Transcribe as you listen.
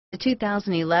The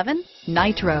 2011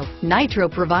 Nitro. Nitro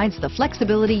provides the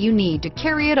flexibility you need to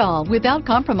carry it all without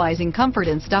compromising comfort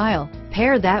and style.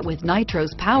 Pair that with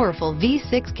Nitro's powerful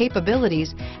V6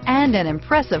 capabilities and an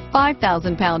impressive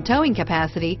 5,000-pound towing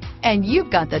capacity, and you've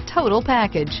got the total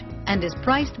package, and is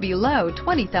priced below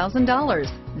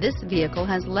 $20,000. This vehicle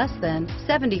has less than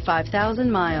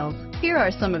 75,000 miles. Here are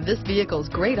some of this vehicle's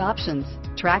great options: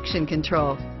 traction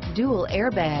control, dual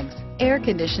airbags, air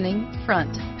conditioning,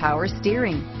 front, power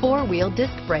steering, four-wheel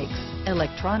disc brakes,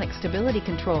 electronic stability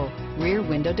control, rear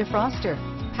window defroster,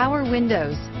 power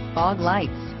windows, fog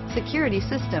lights, security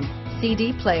system,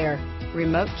 CD player,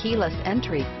 remote keyless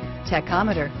entry,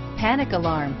 tachometer, panic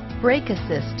alarm, brake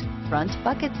assist, front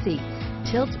bucket seats,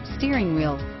 tilt steering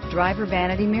wheel, driver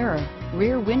vanity mirror,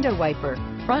 rear window wiper,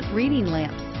 front reading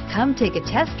lamps. Come take a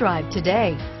test drive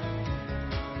today.